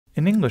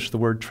In English, the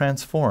word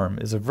transform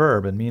is a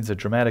verb and means a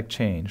dramatic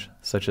change,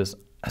 such as,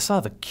 I saw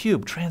the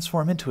cube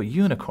transform into a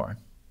unicorn.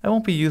 I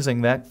won't be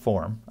using that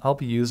form. I'll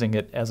be using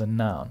it as a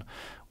noun,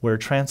 where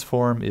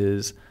transform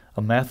is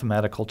a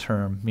mathematical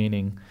term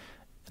meaning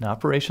an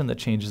operation that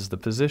changes the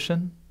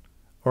position,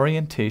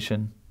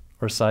 orientation,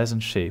 or size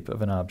and shape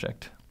of an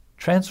object.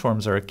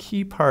 Transforms are a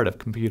key part of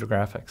computer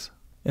graphics.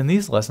 In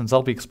these lessons,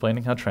 I'll be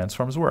explaining how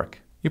transforms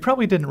work. You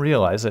probably didn't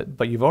realize it,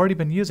 but you've already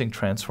been using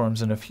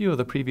transforms in a few of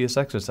the previous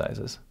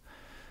exercises.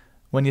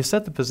 When you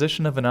set the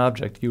position of an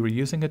object, you were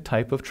using a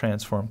type of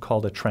transform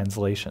called a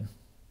translation.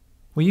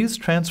 We use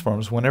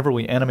transforms whenever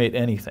we animate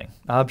anything,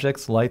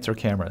 objects, lights, or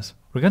cameras.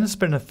 We're going to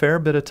spend a fair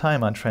bit of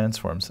time on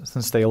transforms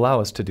since they allow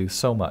us to do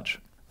so much.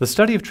 The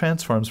study of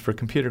transforms for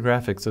computer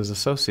graphics is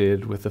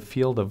associated with the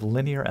field of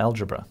linear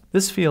algebra.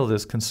 This field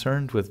is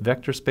concerned with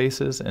vector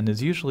spaces and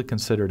is usually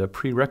considered a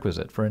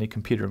prerequisite for any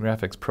computer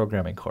graphics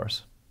programming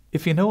course.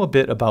 If you know a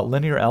bit about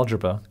linear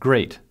algebra,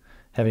 great.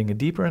 Having a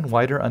deeper and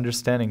wider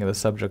understanding of the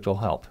subject will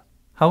help.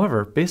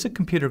 However, basic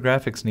computer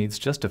graphics needs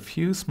just a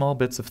few small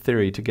bits of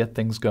theory to get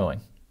things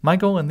going. My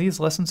goal in these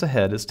lessons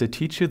ahead is to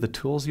teach you the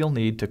tools you'll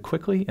need to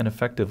quickly and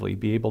effectively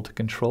be able to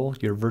control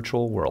your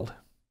virtual world.